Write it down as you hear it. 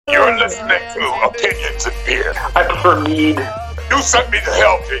You're listening to Opinions in Beer. I prefer mead. You sent me to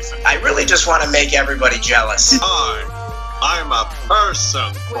hell, Jason. I really just want to make everybody jealous. I'm a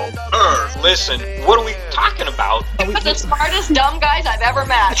person from Earth. Listen, what are we talking about? We're the smartest dumb guys I've ever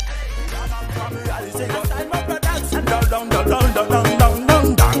met.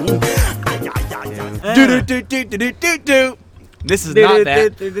 This is not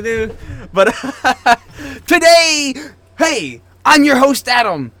that. But today, hey, I'm your host,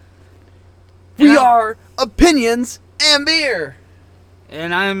 Adam. We are Opinions and Beer.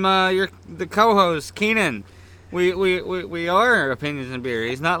 And I'm the co-host, Keenan. We are Opinions and Beer.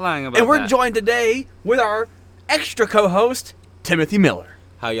 He's not lying about that. And we're joined today with our extra co-host, Timothy Miller.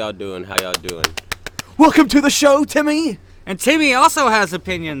 How y'all doing? Welcome to the show, Timmy. And Timmy also has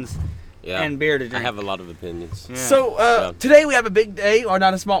opinions Yeah. and beer to drink. I have a lot of opinions. Yeah. So today we have a big day, or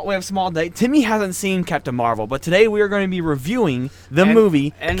not a small. We have a small day. Timmy hasn't seen Captain Marvel, but today we are going to be reviewing the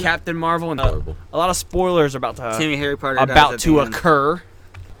movie and Captain Marvel, and Horrible. a lot of spoilers about Timmy Harry Potter about dies at to the end. occur.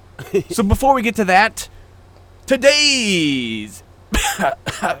 So before we get to that, today's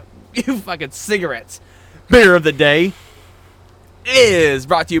you fucking cigarettes beer of the day is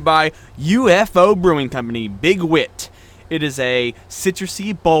brought to you by UFO Brewing Company, Big Wit. It is a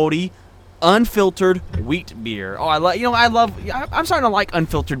citrusy, boldy, unfiltered wheat beer. Oh, I'm starting to like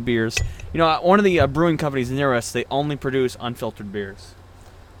unfiltered beers. You know, one of the brewing companies near us, they only produce unfiltered beers.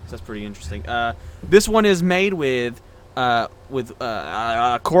 So that's pretty interesting. This one is made with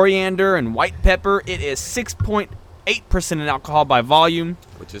coriander and white pepper. It is 6.8% in alcohol by volume.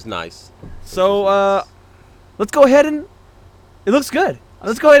 Which is nice. So let's go ahead and it looks good.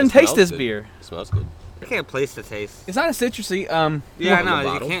 Let's go ahead and taste smells this good. beer. It smells good. I can't place the taste. It's not a citrusy. Yeah, I on the know. You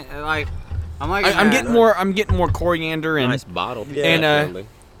bottle. can't like. I'm getting more coriander and Nice bottle. And, definitely.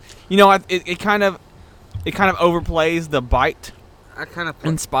 you know it kind of overplays the bite I kind of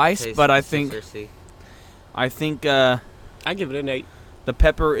and spice, but I think I give it an 8. the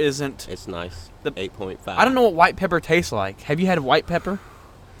pepper isn't. It's nice. The- 8.5. I don't know what white pepper tastes like. Have you had white pepper?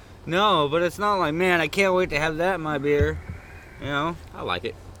 No, but it's not like, man, I can't wait to have that in my beer. You know. I like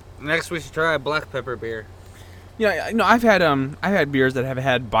it. Next we should try a black pepper beer. Yeah, no, I've had beers that have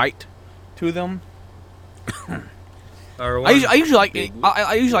had bite to them. Or I usually like big-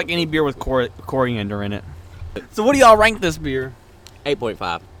 I usually like any beer with coriander in it. So what do y'all rank this beer?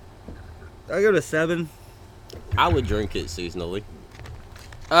 8.5. I go to 7. I would drink it seasonally.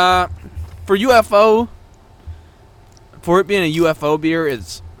 For UFO, for it being a UFO beer,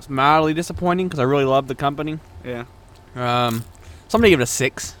 it's mildly disappointing because I really love the company. Yeah. So I'm gonna give it a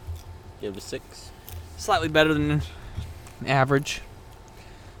 6. Give it a 6. Slightly better than average.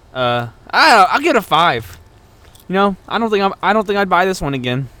 I'll give it a 5. You know, I don't think I'd buy this one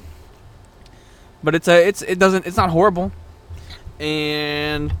again. But it's not horrible,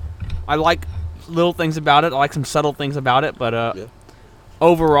 and I like little things about it. I like some subtle things about it, but Yeah.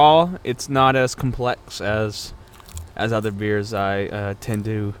 overall, it's not as complex as other beers I've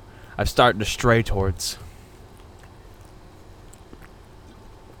started to stray towards.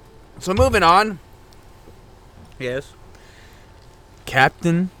 So moving on, Yes.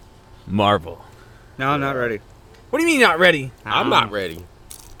 Captain Marvel. No, I'm not ready. What do you mean you're not ready? I'm not ready.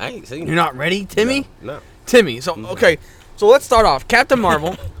 I ain't seen You're it. not ready, Timmy? No. Timmy. So okay, so let's start off. Captain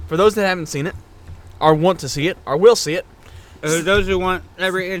Marvel. For those that haven't seen it, or want to see it, or will see it, Those who want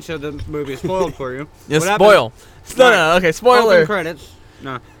every inch of the movie spoiled for you. yes, what spoil. No, okay, Open spoiler. credits.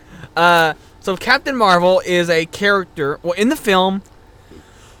 No. So Captain Marvel is a character. Well, in the film,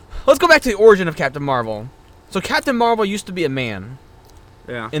 let's go back to the origin of Captain Marvel. So Captain Marvel used to be a man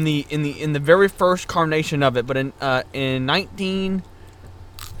Yeah. in the very first carnation of it, but in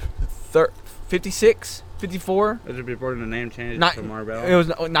 1956, 54. This is before the name changed Not- to Marvel. It was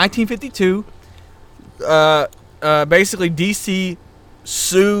 1952. Basically, DC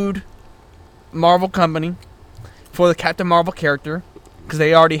sued Marvel Company for the Captain Marvel character because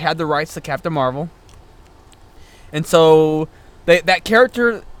they already had the rights to Captain Marvel, and so that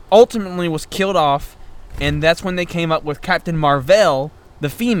character ultimately was killed off, and that's when they came up with Captain Marvel, the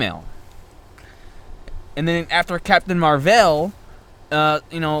female. And then after Captain Marvel,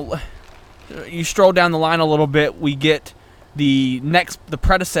 you stroll down the line a little bit, we get the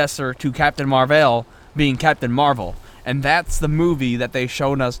predecessor to Captain Marvel being Captain Marvel, and that's the movie that they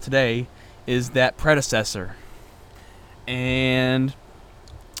showed us today, is that predecessor. And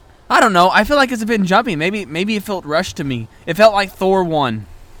I don't know, I feel like it's a bit jumpy. Maybe it felt rushed to me. It felt like Thor 1.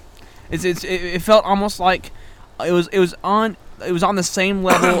 It felt almost like it was on the same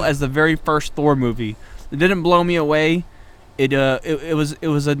level as the very first Thor movie. It didn't blow me away. It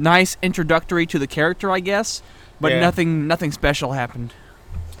was a nice introductory to the character, I guess, but Yeah. nothing special happened.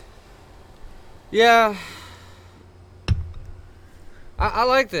 Yeah. I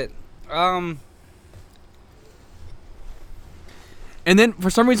liked it. And then for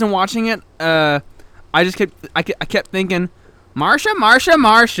some reason watching it, I kept thinking,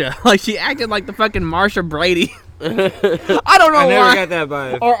 Marsha. Like she acted like the fucking Marsha Brady. I don't know I never why. got that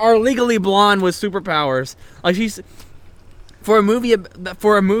vibe. Or Legally Blonde with superpowers. Like she's for a movie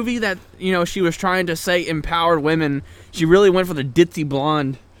that she was trying to say empowered women. She really went for the ditzy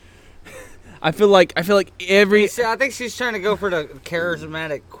blonde. I feel like every. See, I think she's trying to go for the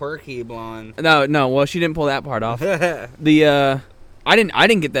charismatic, quirky blonde. No. Well, she didn't pull that part off. I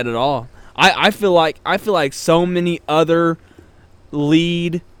didn't get that at all. I feel like so many other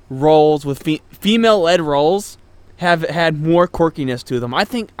lead roles with female-led roles have had more quirkiness to them. I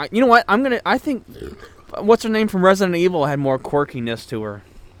think you know what I think what's her name from Resident Evil had more quirkiness to her,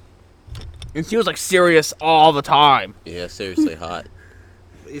 and she was like serious all the time. Yeah, seriously hot.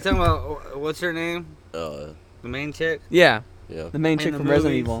 You talking about what's her name? The main chick. Yeah, Yeah. the main chick the from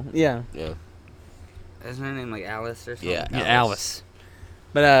Resident movies. Evil. Yeah, Yeah. Isn't her name like Alice or something? Yeah. Alice.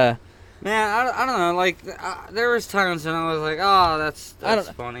 But Man, I don't know. Like, there was times when I was like, "Oh, that's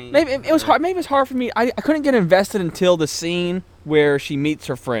funny." maybe it was hard. Maybe it's hard for me. I couldn't get invested until the scene where she meets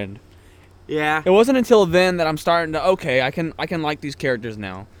her friend. Yeah. It wasn't until then that I'm starting to I can like these characters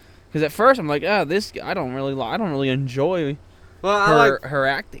now. Because at first I'm like, this I don't really enjoy her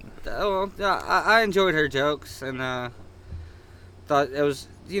acting. I enjoyed her jokes and thought it was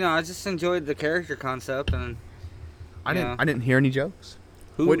I just enjoyed the character concept and I didn't hear any jokes.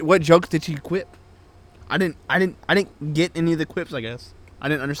 What jokes did she quip? I didn't get any of the quips. I guess I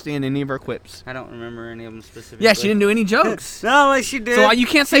didn't understand any of her quips. I don't remember any of them specifically. Yeah, she didn't do any jokes. No, like she did. So you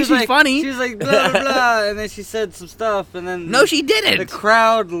can't say she's funny. She was like blah blah blah, and then she said some stuff, and then No, she didn't. the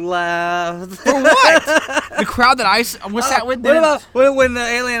crowd laughed. For what? The crowd that I was sat with. What about when the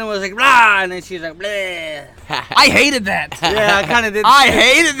alien was like blah, and then she's like blah. I hated that. Yeah, I kind of did. I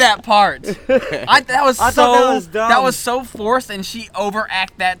hated that part. I thought dumb. that was so forced, and she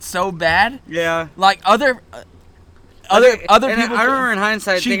overact that so bad. Yeah. Like other And people. I remember in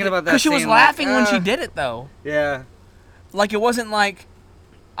hindsight thinking about that. Because she was scene, laughing like, when she did it, though. Yeah. Like it wasn't like,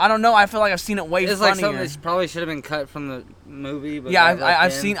 I don't know. I feel like I've seen it way It's like funnier. something that probably should have been cut from the movie. But Yeah, got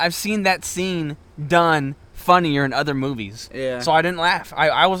left I've seen that scene done funnier in other movies. Yeah. So I didn't laugh.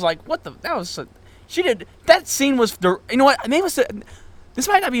 I was like, what the? That was so, she did that scene was. You know what? Maybe this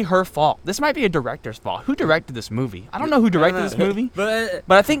might not be her fault. This might be a director's fault. Who directed this movie? I don't know who directed this movie. But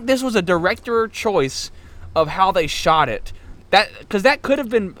I think this was a director choice of how they shot it. Because that could have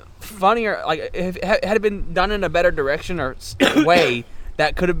been funnier. Like had it been done in a better direction or way,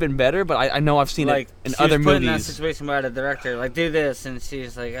 that could have been better. But I know I've seen like it in she other was put in that movies. situation by the director, like do this, and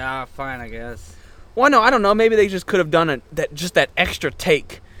she's like, fine, I guess. Well, no, I don't know. Maybe they just could have done that extra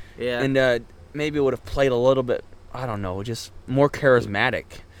take, Yeah. and maybe it would have played a little bit. I don't know, just more charismatic.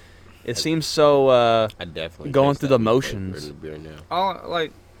 It seems so. I definitely going fixed through that the with motions. Burning Beer now. Oh,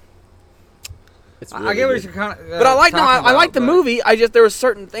 like It's I really get what good. you're kind of. But I like the movie. I just there were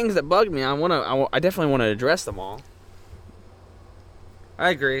certain things that bugged me. I definitely want to address them all. I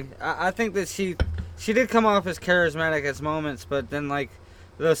agree. I think that she did come off as charismatic at moments, but then like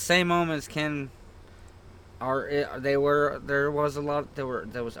those same moments there was a lot that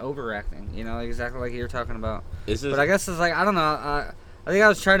was overacting. Exactly like you were talking about. But I guess it's like I don't know. I think I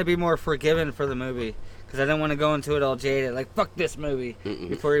was trying to be more forgiving for the movie because I didn't want to go into it all jaded. Like fuck this movie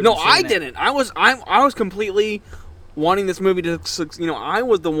before even No, seeing I it. didn't. I was completely wanting this movie to. I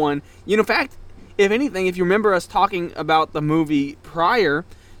was the one. In fact, if anything, if you remember us talking about the movie prior,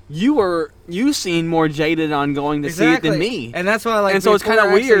 you seemed more jaded on going to see it than me. And that's why like And so it's before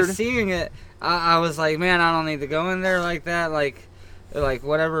kinda actually weird. seeing it. I was like, man, I don't need to go in there like that. Like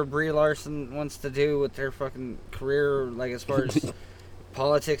whatever Brie Larson wants to do with their fucking career, like as far as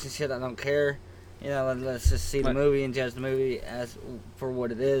politics and shit, I don't care. Let's just see the movie and judge the movie as for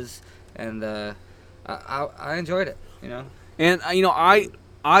what it is. And I enjoyed it. And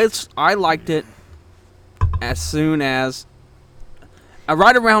I liked it as soon as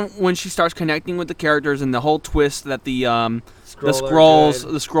right around when she starts connecting with the characters and the whole twist that the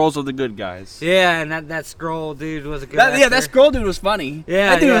scrolls of the good guys. Yeah, and that scroll dude was a good. That scroll dude was funny.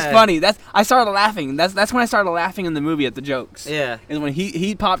 Yeah, that dude was yeah. funny. I started laughing. That's when I started laughing in the movie at the jokes. Yeah. And when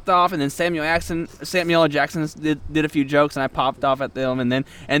he popped off, and then Samuel L. Jackson did a few jokes, and I popped off at them, and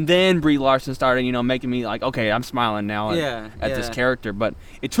then Brie Larson started, making me like, okay, I'm smiling now at this character. But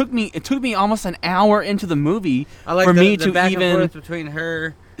it took me almost an hour into the movie for me to back even and forth between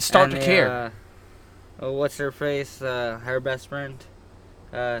her start and to the, care. What's her face? Her best friend.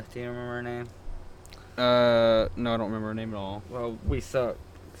 Do you remember her name? No, I don't remember her name at all. Well, we suck.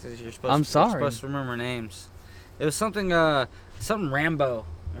 You're supposed I'm You're sorry. supposed to remember names. It was something Rambo.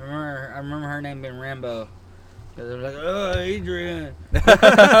 I remember her name being Rambo. Cause they were like, oh, Adrian.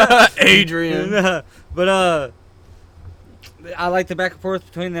 Adrian. But I like the back and forth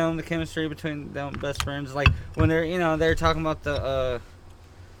between them, the chemistry between them best friends. Like when they're talking about the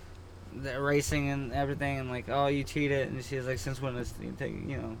racing and everything, and like, oh, you cheated, and she's like, since when is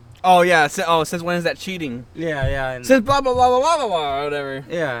Oh yeah. Since when is that cheating? Yeah. And, Since blah blah blah blah blah blah, blah or whatever.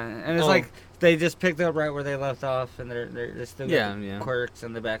 yeah, and it's like they just picked up right where they left off, and they're still got the quirks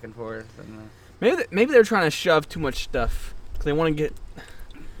and the back and forth. And Maybe they're trying to shove too much stuff because they want to get.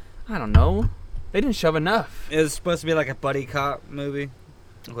 I don't know. They didn't shove enough. it was supposed to be like a buddy cop movie,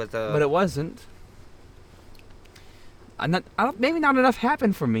 with But it wasn't. Maybe not enough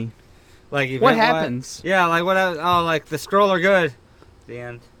happened for me. like What happens? Yeah, like like the scroll are good. The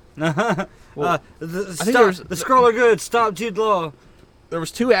end. Well, The scroll are good. Stop Jude Law. There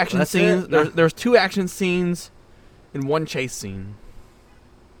was 2 action That's scenes. it? There was 2 action scenes, and 1 chase scene.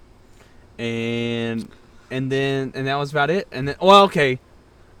 And that was about it. And then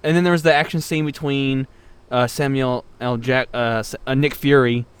and then there was the action scene between Samuel L. Nick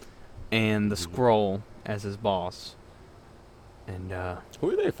Fury and the Skrull as his boss. And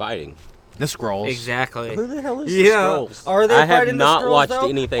Who are they fighting? the Skrulls. Exactly. Who the hell is Yeah. the Skrulls? Are they I have fighting the not Skrulls, watched though?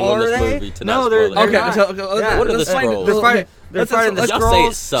 anything Are on this they? movie to No, not they're spoil it. Okay, not. so Yeah. What are the let's find- Skrulls? They're fighting. They're Let's- fighting the let's- Y'all say it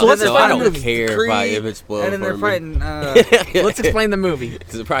Skrulls. sucks, and then so they're I fighting don't the care Kree, if it's spoiled and then they're for fighting. me. let's explain the movie.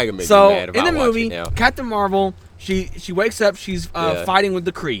 Because it's probably gonna make So me mad if in I the watch movie, it now. Captain Marvel, she wakes up. She's Yeah. fighting with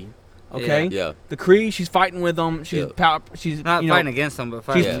the Kree. Okay. Yeah. The Kree, she's fighting with them. She's she's Not fighting against them, but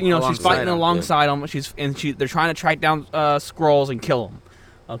She's fighting. she's fighting alongside alongside them. They're trying to track down Skrulls and kill them.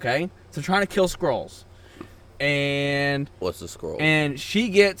 Okay, so trying to kill Skrulls, and What's the scroll? she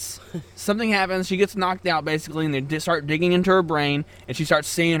gets something happens. She gets knocked out basically, and they start digging into her brain, and she starts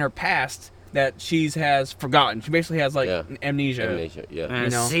seeing her past that she has forgotten. She basically has amnesia. Amnesia, yeah.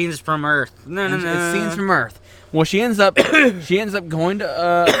 And you know. scenes from Earth. No. It's scenes from Earth. Well, she ends up going to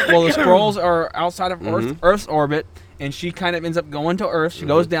the Skrulls are outside of Earth's orbit, and she kind of ends up going to Earth. She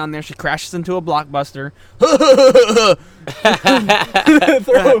goes down there. She crashes into a blockbuster. Look at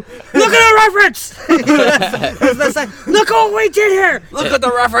the reference! That's like, look what we did here! Look at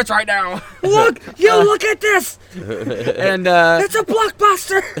the reference right now. Look at this! And It's a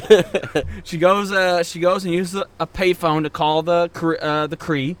blockbuster! she goes and uses a payphone to call the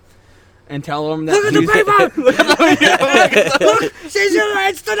Kree. And tell them that Look at the payphone! Look, it's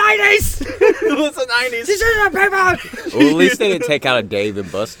the 90s! It's the 90s. She's in the payphone! Well, at least they didn't take out a Dave and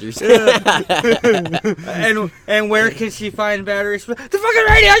Buster's. And where can she find batteries? The fucking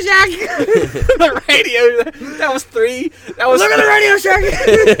Radio Shack! The radio. That was 3. That was Look at the Radio Shack!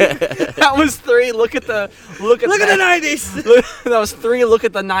 That was 3. Look at the 90s! That was 3. Look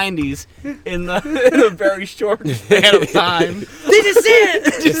at the 90s in a very short span of time. Did you see it?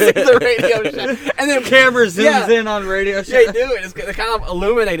 Just see the Radio Shack, and then Camera zooms in on Radio Shack. They do it. They kind of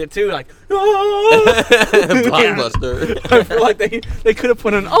illuminate it too, like. Blockbuster. I feel like they could have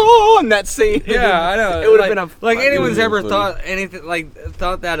put an in that scene. Yeah, I know. It would have been a like anyone's really ever funny.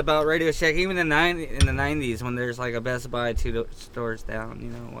 thought that about Radio Shack, even in the 90s when there's like a Best Buy 2 stores down,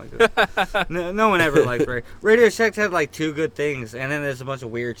 like no one ever liked Radio Shack had like 2 good things, and then there's a bunch of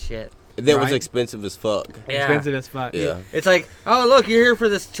weird shit. That was Right. expensive as fuck. Yeah. Expensive as fuck. Yeah. It's like, oh look, you're here for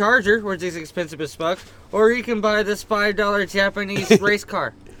this Charger, which is expensive as fuck, or you can buy this $5 Japanese race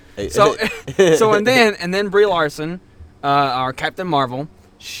car. So and then Brie Larson, our Captain Marvel,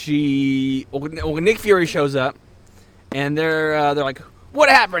 Nick Fury shows up, and they're like, what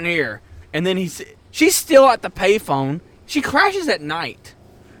happened here? And then she's still at the payphone. She crashes at night.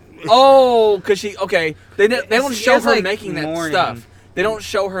 Oh, because they don't show her like making that morning. stuff. They don't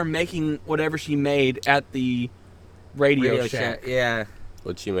show her making whatever she made at the Radio Shack. Yeah.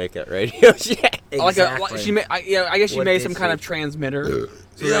 What'd she make at Radio Shack? Exactly. I guess she What made did some she- kind of transmitter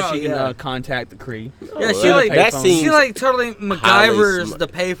so that she can Yeah. contact the Kree. Yeah, Oh, she like that payphone. seems she like totally MacGyver's smart. the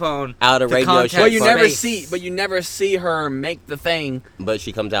payphone Out of to Radio contact Shack. Well, you Fuck. never see her make the thing. But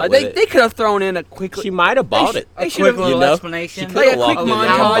she comes out with it. They could have thrown in a quick. She might have bought it. a They quick should've- little you know, explanation. she Like a could've quick walked in and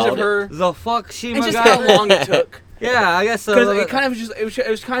montage bought of it. her, The fuck she and just how long it took. Yeah, I guess so. Because it kind of just it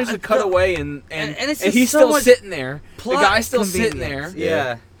was kind of just a cutaway, and it's he's just so still much sitting there. The plot guy's still sitting convenience. there.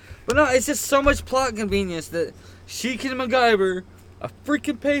 Yeah. But no, it's just so much plot convenience that she can MacGyver a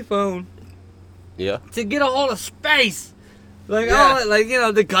freaking payphone Yeah. to get a hold of space. Like, Yeah. oh, like, you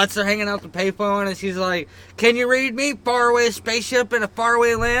know, the guts are hanging out the payphone, and she's like, "Can you read me? Faraway spaceship in a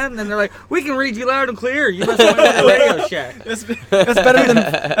faraway land?" And they're like, "We can read you loud and clear. You must want to the Radio Shack." That's better than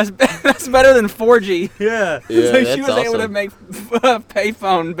that's better than 4G. Yeah. Yeah, So she that's was able to awesome. make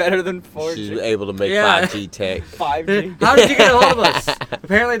payphone better than She's 4G. able to make Yeah. 5G tech. 5G. How did you get a hold of us?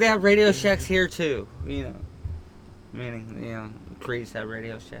 Apparently, they have Radio Shacks here too. You know, meaning, you know, Creeds have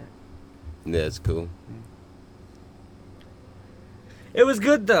Radio Shack. Yeah, that's cool. It was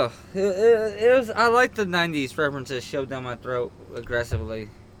good though. It was. I like the '90s references shoved down my throat aggressively.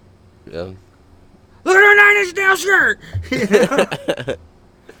 Yeah. Look at her 9 Inch Nails shirt.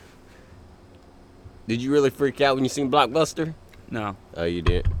 Did you really freak out when you seen Blockbuster? No, Oh, you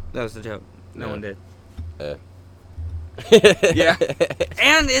did. that was the joke. No Yeah. one did. Yeah.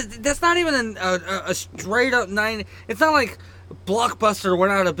 And that's not even a straight up 9. It's not like Blockbuster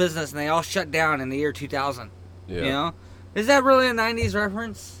went out of business and they all shut down in the year 2000. Yeah. You know, is that really a '90s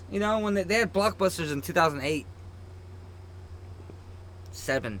reference? You know, when they had Blockbusters in 2008,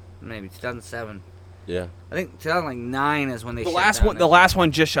 2007. Yeah. I think 2009 is when they. The shut last down one. The last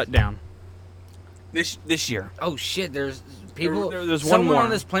one just shut down. This year. Oh shit! There's people. There's one someone more. on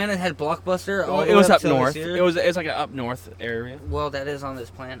this planet had Blockbuster. all Well, the it way was up till this north. year. It was like an up north area. Well, that is on this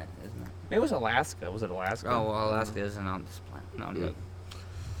planet, isn't it? It was Alaska. Was it Alaska? Oh, well, Alaska isn't on this planet. No, I'm Yeah. joking.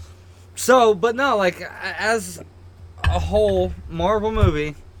 So, but no, like as a whole Marvel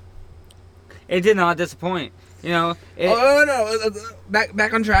movie, it did not disappoint. You know,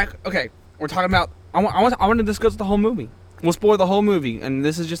 Back on track. Okay, we're talking about. I want to discuss the whole movie. We'll spoil the whole movie, and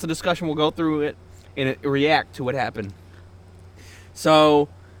this is just a discussion. We'll go through it and react to what happened. So,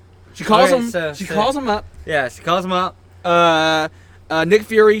 she calls Okay, him. She so- calls him up. yeah, she calls him up. Nick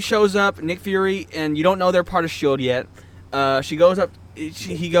Fury shows up. Nick Fury, and you don't know they're part of Shield yet. She goes up.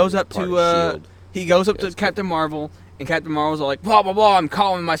 He goes up Part to. of S.H.I.E.L.D.. He goes up Yes. to Captain Marvel, and Captain Marvel's all like, blah blah blah. I'm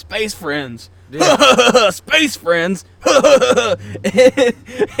calling my space friends. Space friends.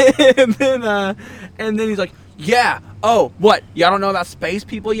 and then he's like, yeah. Oh, what? Y'all don't know about space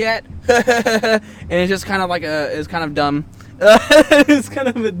people yet? And it's just kind of like it's kind of dumb. It's kind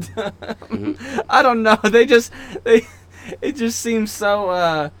of a dumb. I don't know. It just seems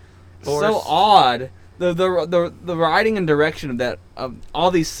so Forced. odd. The writing and direction of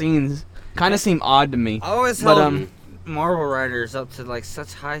all these scenes kind of seem odd to me. I always But, held Marvel writers up to like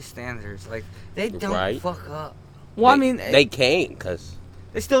such high standards. Like they don't Right. fuck up. Well, I mean, they can't, cause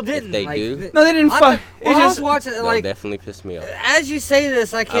They still didn't. they like, do. no, they didn't I fuck. th- It's well, I was just watching it they'll like definitely piss me off. as you say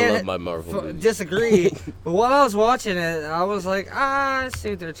this, I I can't love my Marvel movies. disagree. But while I was watching it, I was like, I see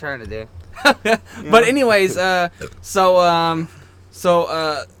what they're trying to do. But anyways,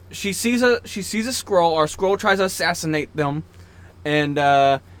 she sees a Skrull, or Skrull tries to assassinate them, and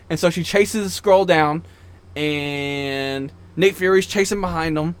so she chases the Skrull down, and Nick Fury's chasing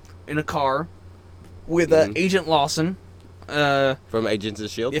behind them in a car with Mhm. Agent Lawson. From Agents of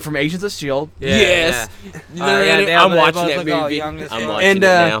S.H.I.E.L.D.? From Agents of S.H.I.E.L.D. Yeah, yes. I'm watching that movie. I'm watching And, it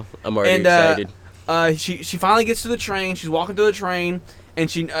now. I'm already excited. She finally gets to the train. She's walking through the train, and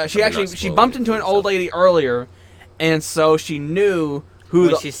she not she bumped into an old lady earlier, and so she knew who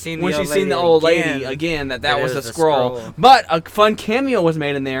When the she's seen when the she's old seen the lady old again, lady again that that was it the was a Skrull. Skrull. But a fun cameo was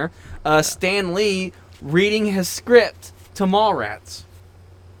made in there. Stan Lee reading his script to Mallrats.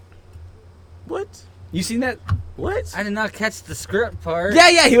 What? You seen that? What? I did not catch the script part.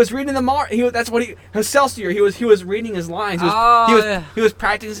 Yeah, he was reading the that's what Excelsior. He was reading his lines. He was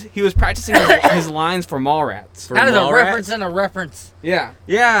practicing his lines for Mallrats. That is a Mallrats? reference and a reference. Yeah.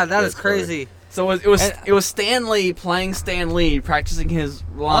 Yeah, that is That's crazy. So it was Stan Lee playing Stan Lee, practicing his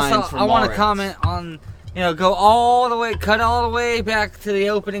lines. Also, for I want to Mallrats. comment on, go all the way, cut all the way back to the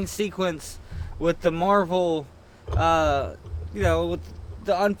opening sequence with the Marvel, with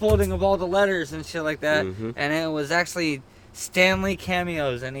the unfolding of all the letters and shit like that. Mhm. And it was actually Stan Lee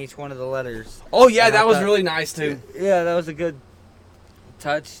cameos in each one of the letters. Oh yeah, And I that was thought- really nice too. Yeah, that was a good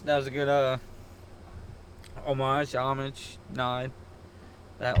touch. That was a good homage, nod.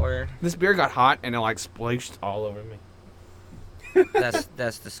 That word. This beer got hot and it like splooshed all over me. That's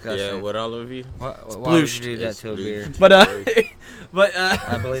disgusting. Yeah, what all of you? Why would Splooshed. you do that to a beer? But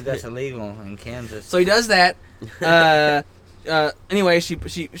I believe that's illegal in Kansas. so he does that. Anyway, she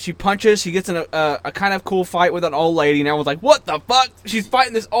punches. She gets in a kind of cool fight with an old lady, and everyone's like, "What the fuck?" She's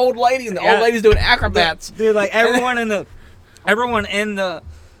fighting this old lady, and the old lady's doing acrobats. Dude, like everyone in the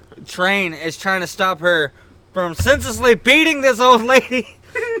train is trying to stop her from senselessly beating this old lady.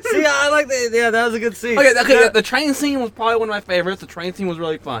 See, I like that. Yeah, that was a good scene. Okay, Yeah. the train scene was probably one of my favorites. The train scene was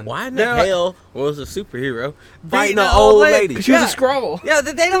really fun. Why in the They're hell was a superhero fighting the an old old lady? lady? Because she was a scroll. Yeah,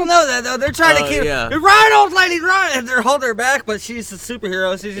 they don't know that though. They're trying to keep run, old lady, run, and they're holding her back. But she's a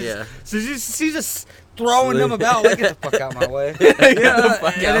superhero. She's just throwing them about. Like, get the fuck out of my way. Get the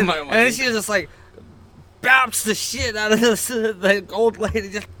fuck out of my way. And then she just like bounce the shit out of the old lady.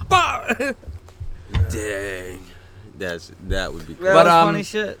 Just Dang. That would be cool. that was funny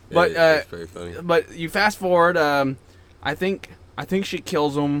shit. But It's very funny. but you fast forward. I think she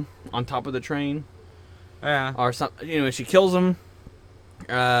kills him on top of the train. Yeah. Or something. You know, she kills him.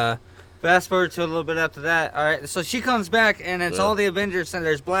 Fast forward to a little bit after that. All right, so she comes back and it's all the Avengers and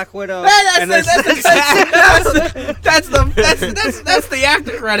there's Black Widow. That's and there's the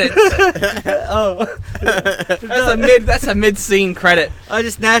actor credit. oh, That's a mid scene credit. I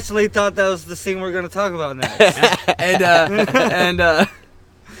just naturally thought that was the scene we're gonna talk about next. and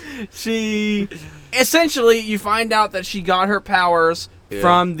she essentially, you find out that she got her powers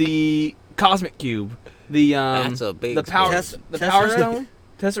from the Cosmic Cube. That's a big the power Tesseract? stone.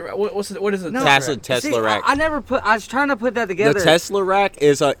 Tesseract. What is it? No. Tesseract. I never put. I was trying to put that together. The Tesseract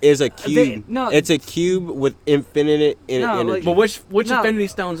is a cube. It's a cube with infinite energy. But which Infinity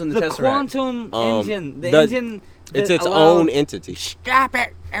Stones in the Tesseract? Quantum engine. The engine. It's its own entity. Stop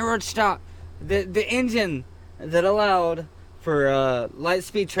it! Everyone stop. The engine that allowed for light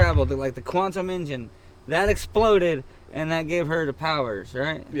speed travel, the quantum engine, that exploded and that gave her the powers,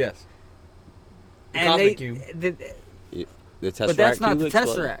 right? Yes. The And Cosmic Cube. The Tesseract But that's not the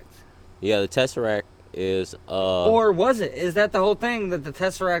exploded. Tesseract. Yeah, the Tesseract is Or was it? Is that the whole thing that the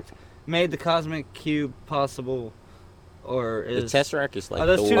Tesseract made the Cosmic Cube possible? Or the is Tesseract is like are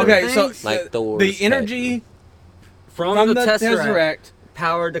those two Thor. Okay, so things? Like Thor's the head. energy from the Tesseract. Tesseract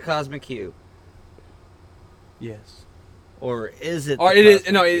powered the Cosmic Cube? Yes. Or is it? Or the it is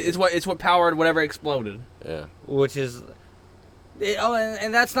Cosmic it's what powered whatever exploded. Yeah. Which is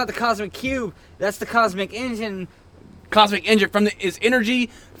and that's not the Cosmic Cube, that's the Cosmic Engine. Cosmic engine is energy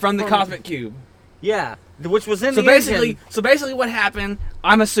from the Cosmic Cube. Yeah, which was in So the basically, engine. what happened,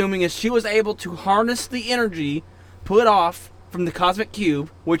 I'm assuming, is she was able to harness the energy put off from the Cosmic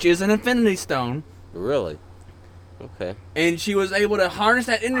Cube, which is an Infinity Stone, Really? Okay. and she was able to harness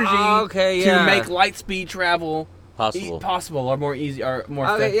that energy to make light speed travel Possible. or more easy or more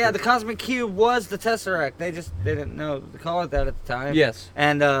Okay, effective. yeah, the Cosmic Cube was the Tesseract. They just didn't know to call it that at the time. Yes.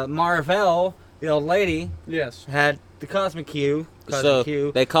 And Marvel, the old lady, Yes. had the Cosmic Cube.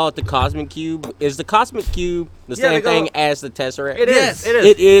 They call it the Cosmic Cube. Is the Cosmic Cube the same thing as the Tesseract? It is. Yes. It is.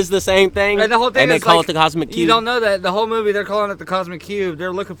 It is the same thing. And the whole thing and they is call like, it the Cosmic Cube. You don't know that. The whole movie, they're calling it the Cosmic Cube.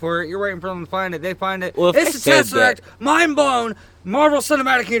 They're looking for it. You're waiting for them to find it. They find it. Well, if It's the they said Tesseract. Mind blown. Marvel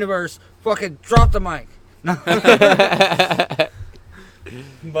Cinematic Universe. Fucking drop the mic. No.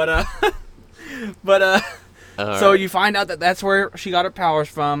 So you find out that that's where she got her powers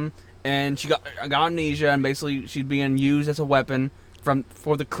from, and she got amnesia, and basically she's being used as a weapon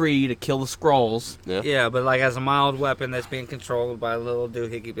for the Kree to kill the Skrulls. Yeah, but like as a mild weapon that's being controlled by a little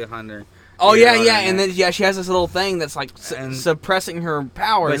doohickey behind her. Oh You know yeah, what yeah, I mean? and then she has this little thing that's like And- suppressing her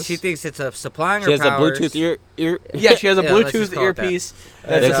powers. But she thinks it's supplying She her has powers. a Bluetooth ear. Yeah, she has a Yeah, let's just Bluetooth call it that. earpiece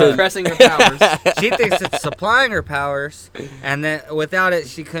that's That's suppressing her powers. She thinks it's supplying her powers, and then without it,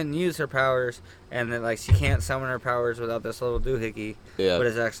 she couldn't use her powers, and then like she can't summon her powers without this little doohickey. Yeah. But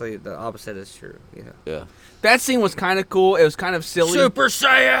it's actually the opposite is true. You know. Yeah. That scene was kind of cool. It was kind of silly. Super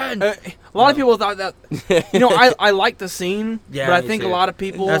Saiyan. A lot of people thought that. I like the scene, Yeah, but I me think too. a lot of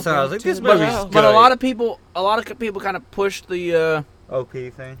people. That's what I was like. This but, movie's but a good. lot of people kind of pushed the. OP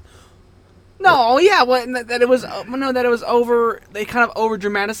thing. No, yeah, that it was that it was over. They kind of over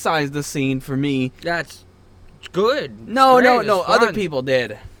dramatized the scene for me. That's good. No, It's great. no. It's Other fun. people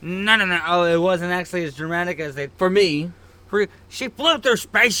did. No. Oh, it wasn't actually as dramatic as they. For me, She flew through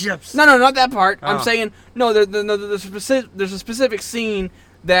spaceships. no, not that part. I'm Oh. saying no. There's a specific scene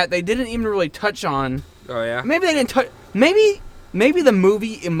that they didn't even really touch on. Oh yeah. Maybe they didn't touch. Maybe the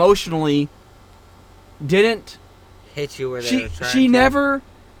movie emotionally didn't. Hit you where they She were trying she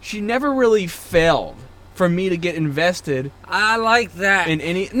to. never really failed for me to get invested I like that. in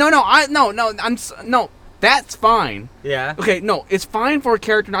any. No. That's fine. Yeah. Okay, no, it's fine for a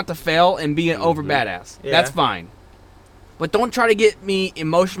character not to fail and be an over badass. Yeah. That's fine. But don't try to get me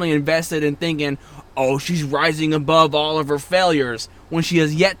emotionally invested in thinking, oh, she's rising above all of her failures when she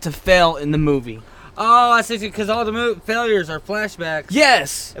has yet to fail in the movie. Oh, I see. Because all the failures are flashbacks.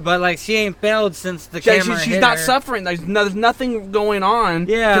 Yes. But like she ain't failed since the Yeah, camera she's hit not her. suffering. There's nothing going on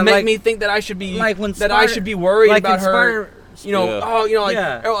Yeah, to make like- me think that I should be like when I should be worried like about in her. You know,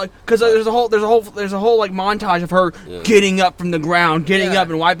 Yeah. because there's a whole like montage of her getting up from the ground, getting up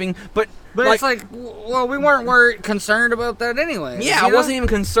and wiping, but it's like, well, we weren't concerned about that anyway. Yeah, I wasn't even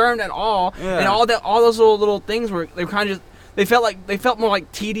concerned at all, and all those little things were they kind of just they felt more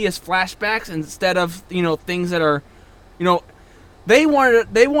like tedious flashbacks instead of things that are, they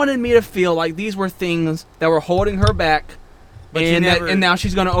wanted me to feel like these were things that were holding her back. And now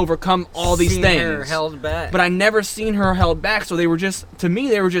she's going to overcome all these things. Her held back. But I never seen her held back, so they were just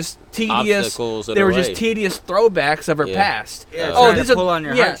tedious. Obstacles They were just tedious throwbacks of her past. Yeah, these pull on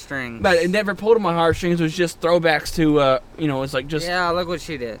your heartstrings. But it never pulled on my heartstrings. It was just throwbacks to, it's like just. Yeah, look what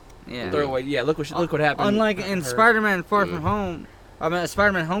she did. Yeah. Throw away. Yeah, look what happened. Unlike in Spider-Man Far From Home,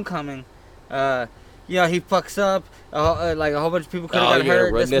 Spider-Man Homecoming, he fucks up. Like a whole bunch of people could have got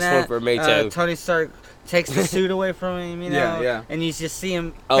hurt. Run this one for me too. Tony Stark takes the suit away from him, and you just see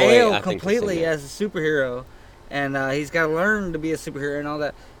him fail fail completely as a superhero, and he's got to learn to be a superhero and all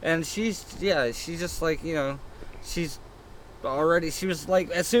that. And she's just like, she was like,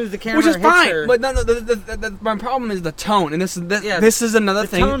 as soon as the camera hits her, but no, my problem is the tone, and this is another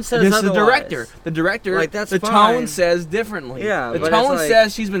thing. Tone says this otherwise. Is the director. Like, that's the fine. tone says differently. Yeah, the but tone it's like,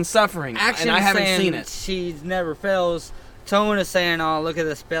 says she's been suffering, action and I haven't saying seen it. She never fails. Tone is saying, "Oh, look at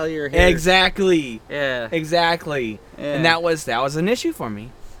this failure here." Exactly. Yeah. Exactly. Yeah. And that was an issue for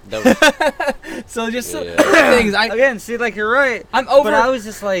me. So just things. Again, see, like, you're right. I'm over. But I was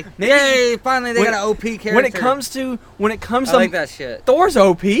just like, yay! Finally, they got an OP character. When it comes to I like that shit. Thor's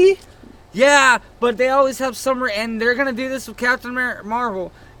OP. Yeah, but they always have some, and they're gonna do this with Captain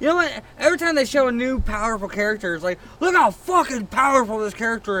Marvel. You know what? Every time they show a new powerful character, it's like, look how fucking powerful this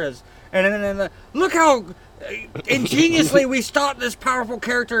character is, and then look how ingeniously we stopped this powerful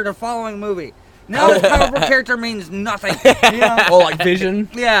character in the following movie. Now this powerful character means nothing. Oh, like Vision.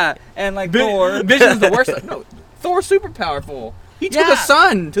 Yeah, and like Thor. Vision's the worst. No, Thor's super powerful. He took a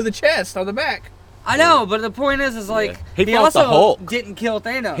sun to the chest on the back. I know, but the point is like he fought also the Hulk. Didn't kill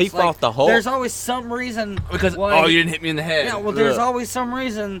Thanos. He fought the Hulk. There's always some reason because why, you didn't hit me in the head. Yeah, well, there's always some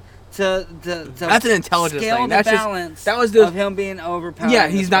reason to that's an intelligence scale thing. The that's balance just of him being overpowered. Yeah,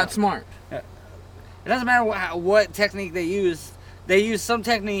 he's not smart. It doesn't matter what technique they use. They use some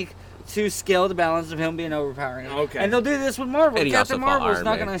technique to scale the balance of him being overpowering. Okay. And they'll do this with Marvel. And Captain Marvel's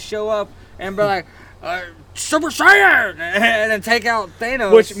not going to show up and be like, Super Saiyan! And then take out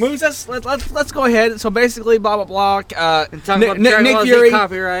Thanos. Which moves us. Let's go ahead. So basically, blah blah blah. Nick Fury.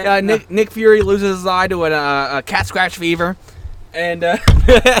 Copyright. Nick Fury loses his eye to a cat scratch fever, and that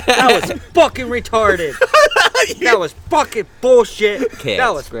was fucking retarded. That was fucking bullshit. I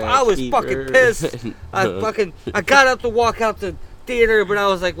was fucking pissed. I got up to walk out the theater, but I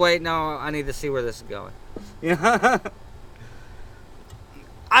was like, wait, no, I need to see where this is going. Yeah.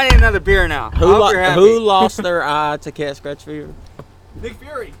 I need another beer now. Who lost their eye to cat scratch fever? Nick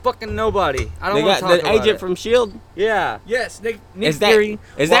Fury. Fucking nobody. I don't want to talk the about agent it. from S.H.I.E.L.D.? Yeah. Yes, Nick Fury.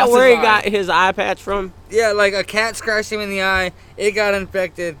 Is that where he got his eye patch from? Yeah, like a cat scratched him in the eye. It got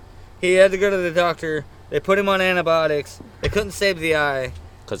infected. He had to go to the doctor. They put him on antibiotics. They couldn't save the eye.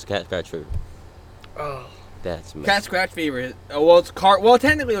 Because of cat scratch fever. Oh. That's messed. Cat scratch fever. Well,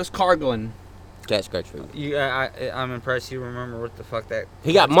 technically it was Carglin. Cat scratch fever. I'm impressed you remember what the fuck that.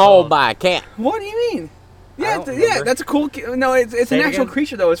 He got mauled by a cat. What do you mean? Yeah, remember. That's a cool. No, it's an actual again?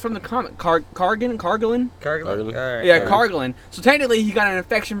 creature though. It's from the comic. Carglin. Carglin? Carglin. Yeah, Carglin. So technically, he got an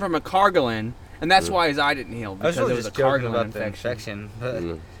infection from a Carglin, and that's why his eye didn't heal because I was it was just a joking Carglin about infection. the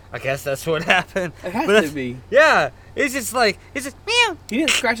infection. But I guess that's what happened. It has to be. Yeah, it's just meow. He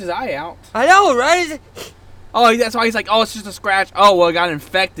didn't scratch his eye out. I know, right? Oh, that's why he's like, oh, it's just a scratch. Oh, well, it got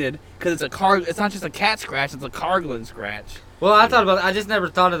infected because it's not just a cat scratch; it's a Carglin scratch. Well, I just never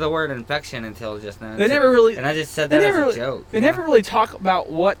thought of the word infection until just now. They never really. And I just said that as a joke. They never really talk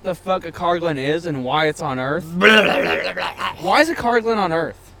about what the fuck a Carglin is and why it's on Earth. Why is a Carglin on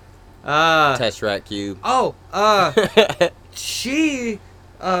Earth? Tesseract Cube. Oh,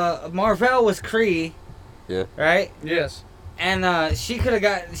 Marvel was Kree. Yeah. Right? Yes. And she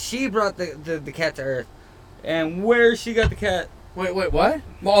brought the cat to Earth. And where she got the cat? Wait, what?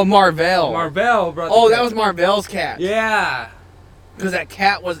 Oh, Marvel. Marvel brought Oh, that was Marvel's cat. Yeah. Because that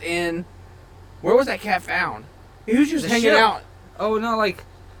cat was in... Where was that cat found? He was just hanging ship. out. Oh, no, like...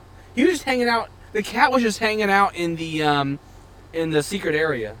 He was just hanging out... The cat was just hanging out in the secret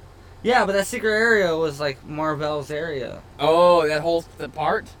area. Yeah, but that secret area was like Marvel's area. Oh, the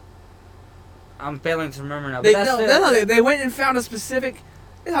part? I'm failing to remember now. But They went and found a specific...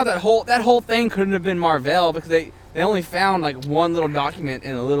 You know, that whole thing couldn't have been Marvel because they only found like one little document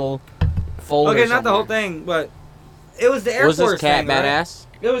in a little folder. Okay, not the whole thing, but it was the Air Force Was this cat thing, badass?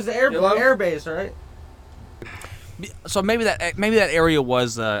 Right? It was the air base, right? So maybe that area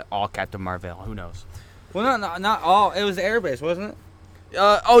was all Captain Marvel. Who knows? Well, not all. It was the airbase, wasn't it?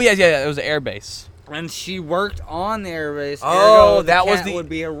 Yeah. It was an airbase. And she worked on the airbase. Oh, ergo, that was cat the- would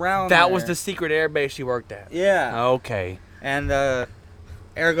be around. That was there. the secret airbase she worked at. Yeah. Okay. And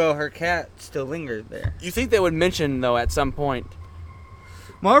ergo, her cat still lingered there. You think they would mention though at some point?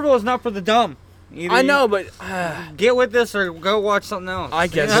 Marvel is not for the dumb. Either I know, you but get with this or go watch something else. I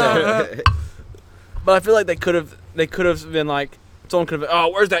guess so. But I feel like they could have been like, someone could have been, oh,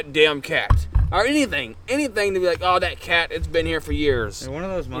 where's that damn cat? Or anything to be like, oh, that cat, it's been here for years. One of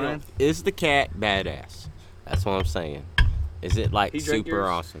those mine. Is the cat badass? That's what I'm saying. Is it like He drank super yours?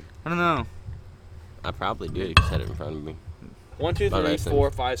 awesome? I don't know. I probably did if you said it in front of me. 1, 2, My 3, license,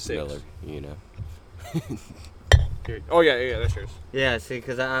 4, 5, 6. Miller, you know. Here. Oh yeah, that's yours. Yeah, see,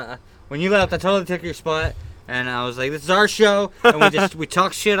 because I when you left, I totally took your spot, and I was like, "This is our show," and we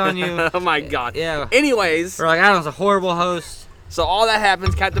talk shit on you. Oh my god. Yeah. Anyways, We're like, Adam's a horrible host. so all that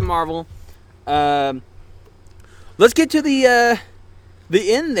happens, Captain Marvel. Let's get to the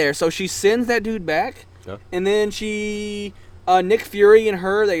end there. So she sends that dude back, Yeah. and then she, Nick Fury and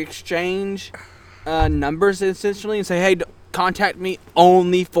her, they exchange numbers essentially and say, "Hey, contact me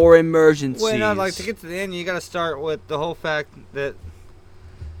only for emergencies." Well, no, like to get to the end, you got to start with the whole fact that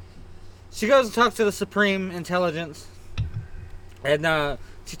she goes and talks to the Supreme Intelligence, and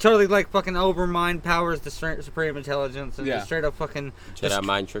she totally like fucking overmind powers the Supreme Intelligence and Yeah. just straight up fucking Jedi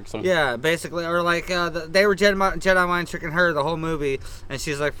mind tricks him? yeah, basically, or like they were Jedi mind tricking her the whole movie, and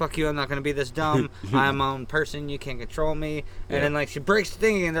she's like, "Fuck you, I'm not gonna be this dumb. I'm my own person. You can't control me." And Yeah. then like she breaks the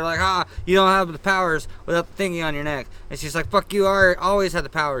thingy, and they're like, you don't have the powers without the thingy on your neck." And she's like, "Fuck you, I always had the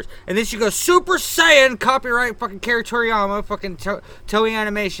powers." And then she goes Super Saiyan, copyright fucking Kara Toriyama, fucking Toei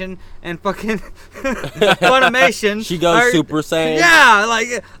Animation, and fucking Funimation. She goes Or- Super Saiyan? Yeah, like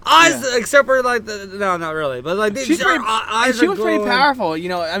eyes, except for like no, not really, but like She's her pretty, eyes she are was pretty glowing. powerful. You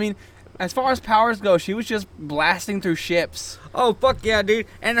know, I mean, as far as powers go, she was just blasting through ships. Oh fuck yeah, dude!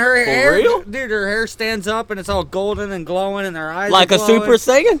 And her For hair, real? dude, her hair stands up and it's all golden and glowing, and her eyes Like are a glowing. Super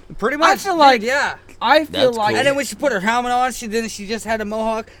Saiyan? Pretty much. I feel like- dude, yeah. I feel That's like, cool. And then when she put her helmet on, she just had a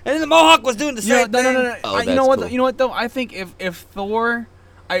mohawk, and then the mohawk was doing the you know, same no, thing. no. Oh, You that's know what? cool. You know what though? I think if Thor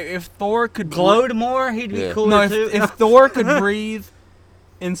could Glowed more, he'd be Yeah. cooler No, too. if Thor could breathe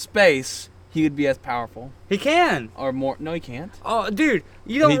in space, he would be as powerful he can. or more. No, he can't. Oh, dude,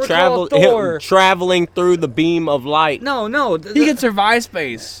 you don't He recall traveled Thor? traveling through the beam of light. No. He can survive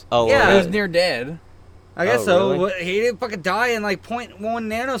space. Oh, Yeah. He really? was near dead, I guess Oh, so. really? What, he didn't fucking die in like 0.1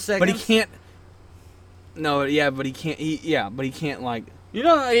 nanoseconds. but he can't. No, yeah, but he can't. But he can't. Like, You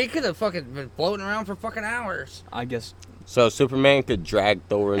know, he could have fucking been floating around for fucking hours. I guess. So Superman could drag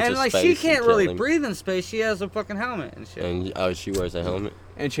Thor into And like space she and can't kill really him. breathe in space. She has a fucking helmet and shit. And she wears a helmet.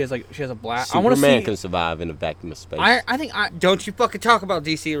 And she has a blast. I want Superman to see. can survive in a vacuum of space. I think I. Don't you fucking talk about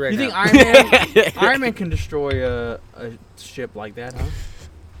DC right You now. think Iron Man? Iron Man can destroy a ship like that, huh?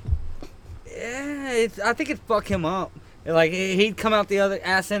 Yeah, I think it'd fuck him up. Like he'd come out the other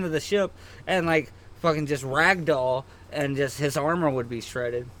ass end of the ship and like fucking just ragdoll, and just his armor would be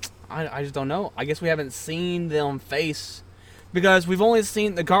shredded. I just don't know. I guess we haven't seen them face, because we've only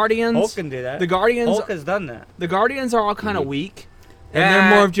seen the Guardians. Hulk can do that. The Guardians. Hulk has done that. The Guardians are all kind of weak, and Yeah.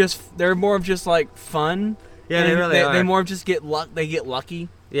 they're more of just like fun. Yeah, they And really are. They more of just get luck. They get lucky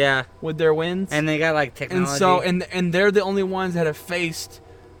Yeah, with their wins, and they got like technology. and so and they're the only ones that have faced,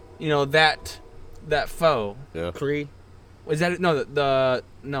 you know, that foe. Yeah. Kree. Is that no?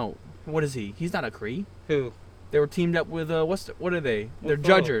 No. What is he? He's not a Kree. Who? They were teamed up with what are they? They're foe?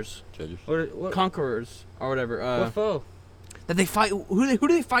 Judgers, Judges. What? Conquerors, or whatever. What foe? That they fight. Who do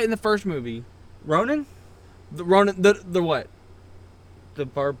they fight in the first movie? Ronan? The Ronan. The what? The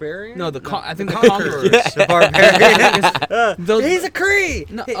barbarian? No, I think the Conquerors. Conquerors. The barbarian. Those- He's a Kree.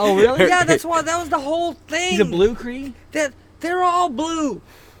 No, oh, really? Yeah, that's why. That was the whole thing. He's a blue Kree. They're all blue.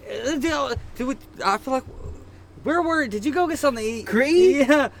 I feel like where were? Did you go get something to eat? Kree?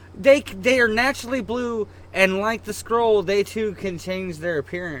 Yeah, they are naturally blue, and like the scroll, they too can change their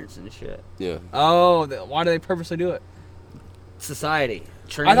appearance and shit. Yeah. Oh, why do they purposely do it? Society, I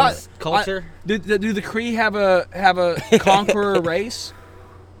trends, thought culture. Do the Kree have a conqueror race?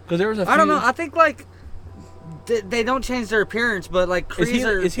 Because there was a. I don't few- know. I think like they don't change their appearance, but like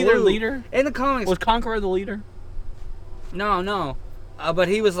Krees Is he are their blue. leader? In the comics? Was Conqueror the leader? No. But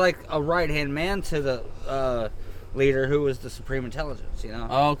he was like a right hand man to the leader, who was the Supreme Intelligence. You know.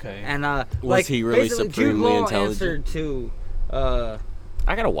 Okay. And Was like, he really basically, Jude supremely Law intelligent? answered to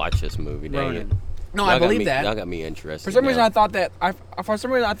I gotta watch this movie, dang it. Ronan. No, I believe that. Y'all got me interested. For some reason, now. I thought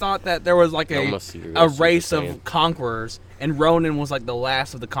that there was like a race of conquerors, and Ronan was like the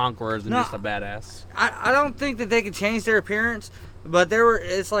last of the conquerors and just a badass. I don't think that they could change their appearance, but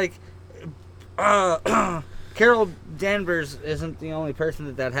it's like Carol Danvers isn't the only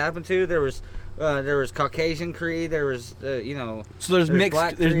person that happened to. There was Caucasian Kree. There was So there's mixed.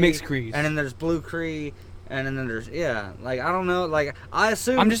 Black There's Kree, mixed Krees. and then there's blue Kree, and then there's like I don't know, like I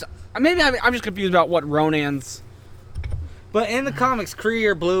assume I'm just confused about what Ronan's. But in the comics, Kree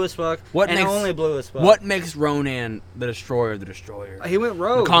are blue as fuck, only blue as fuck. What makes Ronan the Destroyer? He went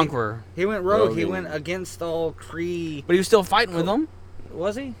rogue. The Conqueror. He went rogue. He went against all Kree. But he was still fighting with them.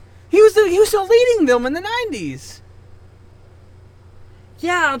 Was he? He was still leading them in the 90s.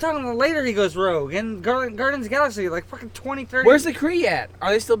 Yeah, I'm talking about later he goes rogue. In Guardians of the Galaxy, like fucking 20, 30. Where's the Kree at?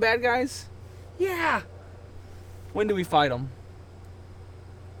 Are they still bad guys? Yeah. When do we fight them?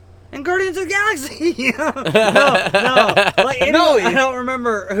 In Guardians of the Galaxy. no. Like, anyway, I don't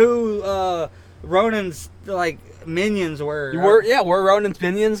remember who Ronan's like minions were. Were Ronan's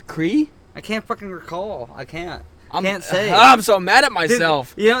minions Kree? I can't fucking recall. I can't say. I'm so mad at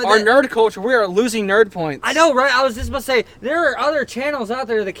myself. Our nerd culture, we are losing nerd points. I know, right? I was just about to say, there are other channels out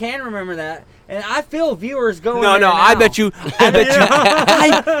there that can remember that, and I feel viewers going there now. I bet you,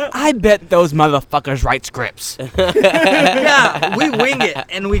 I bet those motherfuckers write scripts. Yeah, we wing it,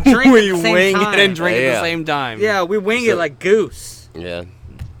 and we drink at the same time. And drink at the same time. Yeah, we wing it like Goose. Yeah.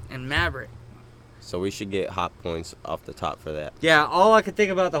 And Maverick. So we should get hot points off the top for that. Yeah, all I could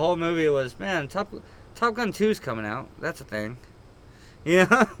think about the whole movie was, man, Top Gun 2's coming out. That's a thing.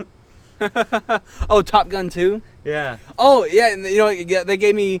 Yeah. Oh, Top Gun 2? Yeah. Oh, yeah, and they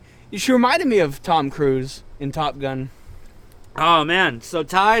gave me... She reminded me of Tom Cruise in Top Gun. Oh, man. So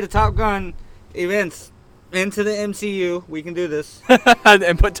tie the Top Gun events into the MCU. We can do this.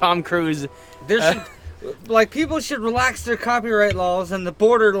 And put Tom Cruise... People should relax their copyright laws and the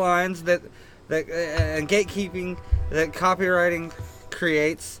borderlines that and gatekeeping that copywriting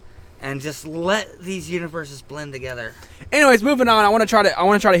creates, and just let these universes blend together. Anyways, moving on. I want to try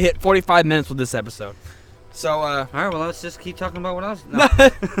to hit 45 minutes with this episode. So, all right. Well, let's just keep talking about what else. No.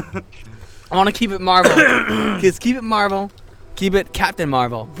 I want to keep it Marvel. Keep it Marvel. Keep it Captain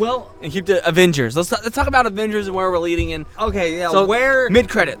Marvel. Well, and keep the Avengers. Let's talk about Avengers and where we're leading in. Okay. Yeah. So, where mid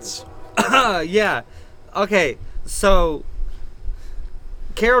credits. Yeah. Okay. So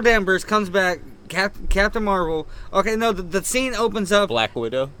Carol Danvers comes back, Captain Marvel. Okay, no, the scene opens up. Black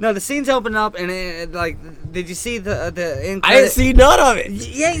Widow. No, the scene's open up, and did you see the end credit? I ain't seen none of it.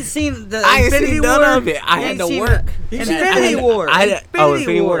 You ain't seen the I ain't Infinity seen War? none of it. I had to work. Infinity War.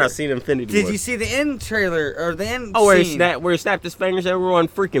 Infinity War. I seen Infinity War. Did you see the end trailer or the end? Oh, scene? where he snapped his fingers, everyone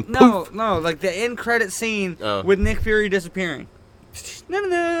freaking poof. No, like the end credit scene with Nick Fury disappearing. Dust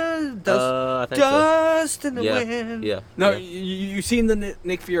in the wind. Yeah. No, you seen the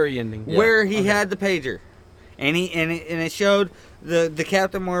Nick Fury ending where he had the pager, and it showed the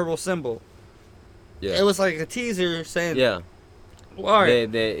Captain Marvel symbol. Yeah. It was like a teaser saying. Yeah. All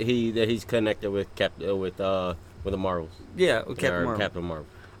right. That he's connected with the Marvels. Yeah, with Captain Marvel.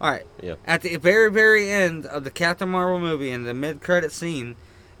 All right. Yeah. At the very, very end of the Captain Marvel movie, in the mid-credit scene,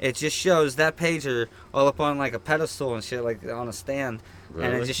 it just shows that pager all up on like a pedestal and shit, like on a stand, really?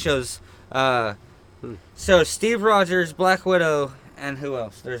 And it just shows. So Steve Rogers, Black Widow, and who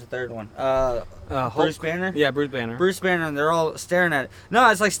else? There's a third one. Bruce Banner. Yeah, Bruce Banner. Bruce Banner, and they're all staring at it. No,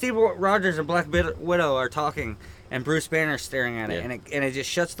 it's like Steve Rogers and Black Widow are talking, and Bruce Banner's staring at it, and it just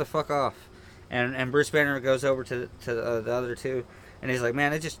shuts the fuck off, and Bruce Banner goes over to the other two, and he's like,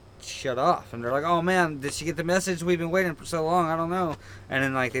 man, it just shut off, and they're like, oh man, did she get the message? We've been waiting for so long. I don't know. And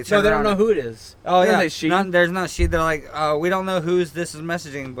then like they turn. No, they don't know who it is. Oh yeah, there's not she. They're like, we don't know who's this is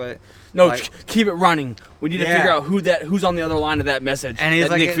messaging, but no, like, keep it running. We need to figure out who's on the other line of that message. And he's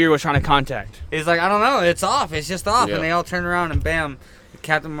that like, Nick Fury was trying to contact. He's like, I don't know, it's off. It's just off, and they all turn around and bam.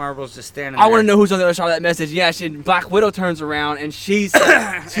 Captain Marvel's just standing there. I want to know who's on the other side of that message. Yeah, Black Widow turns around and she's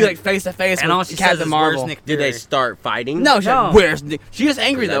like face to face with Captain Marvel. Did they start fighting? No, where's Nick? She is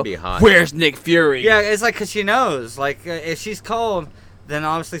angry though. Where's Nick Fury? Yeah, it's like because she knows. Like if she's cold, then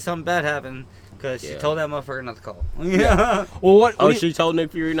obviously something bad happened because she told that motherfucker not to call. Yeah. Well, what? Oh, she told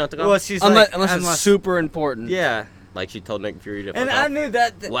Nick Fury not to call. Well, she's unless it's super important. Yeah. Like she told Nick Fury to. And I knew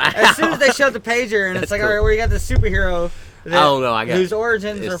that. Wow. As soon as they showed the pager, and it's like, all right, well, you got the superhero. Whose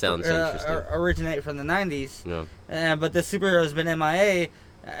origins originate from the 90s. Yeah. But the superhero's been MIA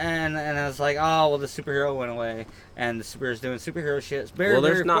And I was like, oh, well, the superhero went away, and the superhero's doing superhero shit. It's very, Well,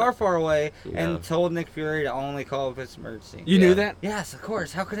 there's very not- far away, Yeah. and told Nick Fury to only call if it's emergency. You knew that? Yes, of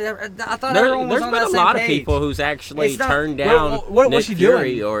course. How could it ever? I thought everyone was There's on been that a same lot page. of people who's actually It's not- turned down what Nick was she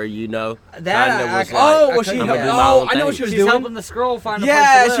Fury, doing? or That kinda I- was I- like, Oh, I was she? couldn't I'm do gonna do that. my Oh, own I know what thing. she was She's doing. helping the scroll find a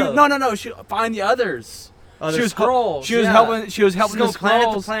Yeah, place to live. no. She find the others. Oh, she the was scrolls. She was yeah. helping. She was helping Just the go planet to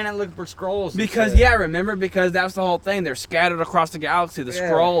scrolls. planet looking for scrolls. and Because shit. remember, because that's the whole thing. They're scattered across the galaxy. The Yeah.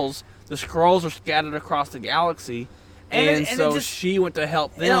 scrolls are scattered across the galaxy, And and, it so just- she went to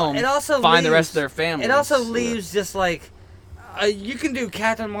help It al- them it also find the leaves- rest of their families. It also leaves just like you can do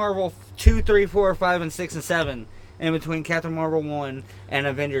Captain Marvel 2, 3, 4, 5, and 6 and 7 in between Captain Marvel 1 and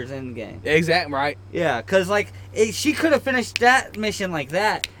Avengers Endgame. Exactly right. Yeah, because like she could have finished that mission like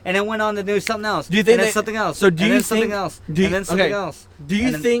that, and then went on to do something else. Do you think and then that- something else? so do and you then something think- else? do you- and then something okay. else? Do you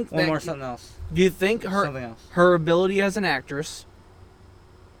and then think one that- more something else? Do you think Something else. her ability as an actress,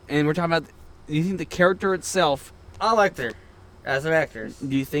 and we're talking about, do you think the character itself? I liked her as an actress.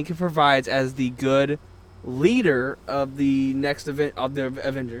 Do you think it provides as the good leader of the next event of the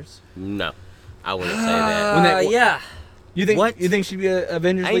Avengers? No, I wouldn't say that. When they- Yeah. You think? What? You think she'd be an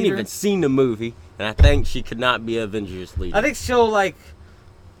Avengers I ain't leader? even seen the movie, and I think she could not be Avengers leader. I think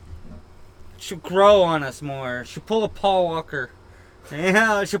she'll grow on us more. She'll pull a Paul Walker.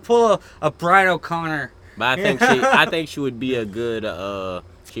 Yeah, she'll pull a Brian O'Connor. But I think she would be a good.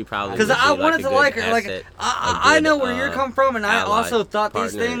 She probably Because would be I wanted a to good like her. Like asset, I a know good, where you're coming from, and I ally also thought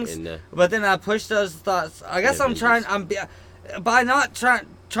these partner things. in the- But then I pushed those thoughts. I guess I'm Avengers. by not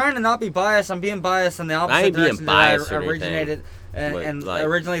trying to not be biased. I'm being biased in the opposite ain't being direction biased that I or anything, originated but, and like-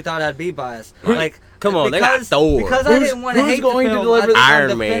 originally thought I'd be biased. Right. Like, Come on, they got because, Thor. Because I Who's- didn't want to who's hate going the to film. deliver the- I'm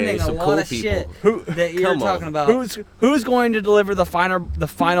Iron Man defending and a some lot cool of shit people. that you're Come on. talking about. Who's going to deliver the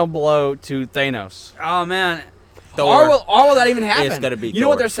final blow to Thanos? Oh man, Or will that even happen? It's gonna be You know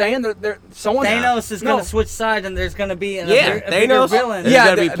what Thor. they're saying? Someone Thanos is No. gonna switch sides, and there's gonna be a Yeah, bigger Thanos. villain. He's Yeah,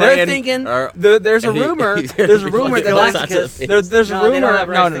 gonna be they're playing, thinking. or- There's a and he- rumor. he's gonna There's a be rumor playing that Galactus. there's a No, they don't rumor. have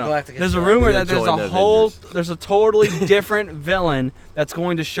No, rights no, to no. Galactus There's a yet. rumor He's that gonna join the there's a totally different villain that's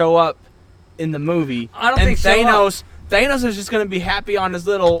going to show up in the movie. I don't and think show up. Thanos is just going to be happy on his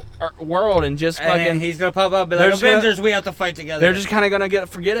little world and just And fucking. he's gonna pop up and be like, They're just gonna- Avengers, we have to fight together. They're just kind of going to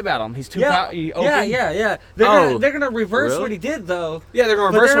forget about him. He's too yeah, OP. yeah. Oh, They're gonna reverse really? what he did though. Yeah, they're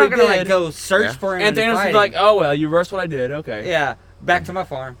going to But reverse they're what not he gonna did. like go search Yeah. for him. And Thanos fight is like, him. oh well, you reversed what I did. Okay. yeah, back to my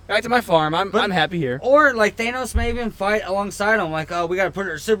farm. Back to my farm. I'm happy here. Or like Thanos may even fight alongside him. Like, oh, we gotta put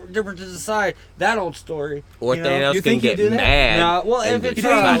our differences aside. That old story. Or you know? Thanos You can think he'd get do that? mad. No, well, and if it's just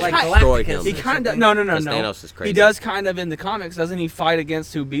try to like destroy Galactus, him. He kind of no. 'Cause Thanos is crazy. He does kind of in the comics, doesn't he? Fight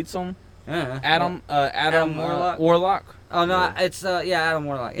against who beats him? Adam Warlock? Warlock. Oh no, it's Adam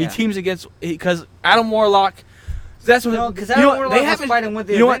Warlock. He Yeah. teams against because Adam Warlock. That's what. No, 'cause you Adam know what, Warlock they was haven't- fighting with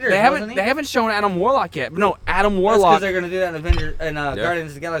the you know what, Avengers, They haven't. wasn't he? They haven't shown Adam Warlock yet. But no, Adam That's because Warlock. they're gonna do that in Avengers and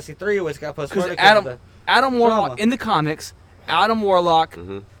Guardians of the Galaxy 3, which got postponed. Because because of the- Adam Warlock drama. in the comics, Adam Warlock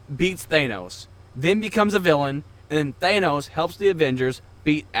Mhm. beats Thanos, then becomes a villain, and then Thanos helps the Avengers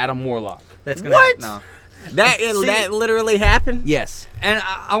beat Adam Warlock. That's gonna What? No. That literally happened. Yes. And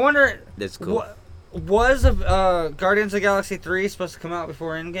I wonder, That's cool. was Guardians of the Galaxy 3 supposed to come out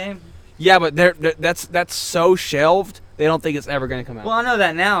before Endgame? Yeah, but that's so shelved. They don't think it's ever going to come out. Well, I know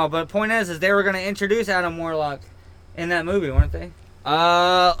that now, but point is they were going to introduce Adam Warlock in that movie, weren't they?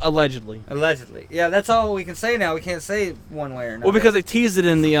 Allegedly. Allegedly. Yeah, that's all we can say now. We can't say one way or another. Well, because they teased it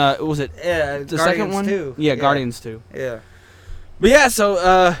in the was it yeah, the Guardians second one? 2. Yeah, Guardians 2. Yeah. But yeah,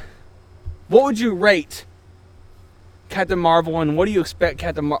 so what would you rate Captain Marvel, and what do you expect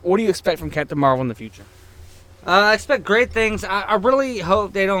what do you expect from Captain Marvel in the future? I expect great things. I really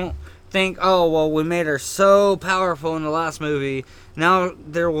hope they don't think, oh, well, we made her so powerful in the last movie. Now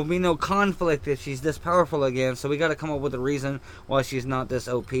there will be no conflict if she's this powerful again, so we got to come up with a reason why she's not this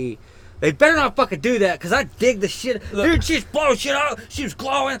OP. They better not fucking do that, because I dig the shit. Dude, she's blowing shit out. She's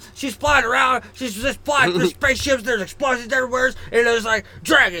glowing. She's flying around. She's just flying through spaceships. There's explosions everywhere. And it was like,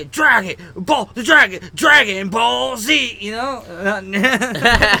 dragon, ball, the dragon, ball, Z, you know?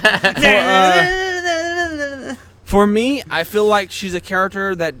 For me, I feel like she's a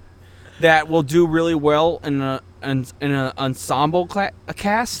character that will do really well in an ensemble cast.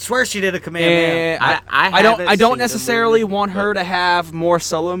 I swear she did a Kamehameha. And I don't necessarily want her to have more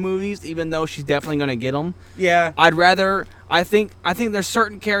solo movies, even though she's definitely going to get them. Yeah. I think there's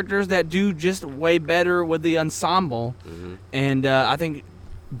certain characters that do just way better with the ensemble, and I think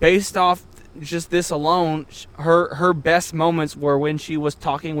based off just this alone, her best moments were when she was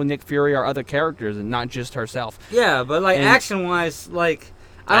talking with Nick Fury or other characters, and not just herself. Yeah, but like And- action-wise, like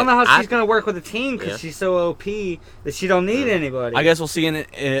I don't know how she's gonna work with a team because she's so OP that she don't need anybody. I guess we'll see in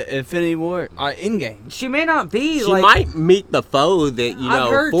Infinity War Endgame. She may not be. She like, might meet the foe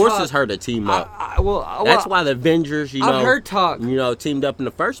that forces her to team up. That's why the Avengers, I've heard talk. Teamed up in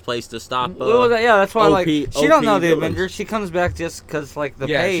the first place to stop. That's why. OP, she don't know the Avengers. She comes back just because the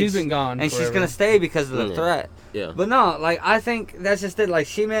page. She's been gone, and forever. she's gonna stay because of the threat. Yeah. But no, I think that's just it. Like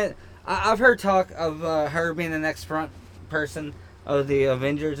she met. I've heard talk of her being the next front person of the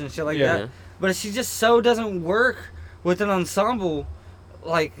Avengers and shit like that. But she just so doesn't work with an ensemble.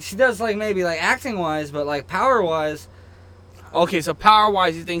 Like she does, maybe acting wise, but power wise. Okay, so power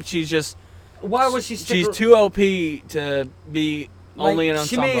wise, you think she's just? Why would she? She's too OP to be only an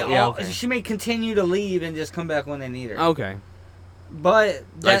ensemble. She may continue to leave and just come back when they need her. Okay. But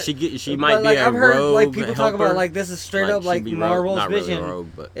she might be a I've heard rogue people helper. talk about this is straight up Marvel's vision rogue,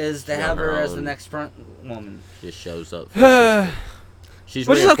 is to have her as the next front woman. Just shows up. She's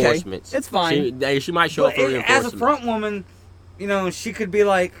which reinforcements. Is okay. It's fine. She might show up for reinforcements. As a front woman, she could be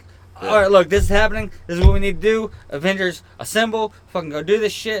like, all right, look, this is happening. This is what we need to do. Avengers, assemble. Fucking go do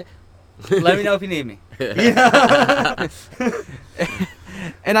this shit. Let me know if you need me.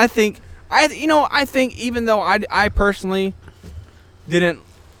 And I think even though I personally didn't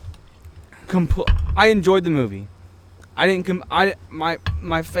I enjoyed the movie. I didn't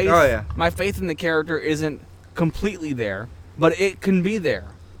my faith my faith in the character isn't completely there, but it can be there.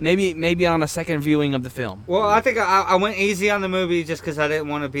 Maybe on a second viewing of the film. Well, I think I went easy on the movie just because I didn't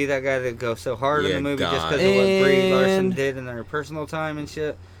want to be that guy that go so hard in the movie just because of what Brie Larson did in her personal time and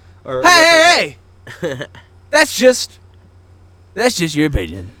shit. Hey! That's just your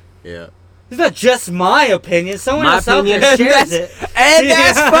opinion. Yeah. It's not just my opinion. Someone else out there shares it. And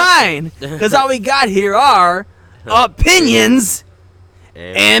that's fine. Because all we got here are opinions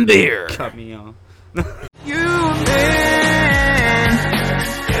and beer. Cut me off.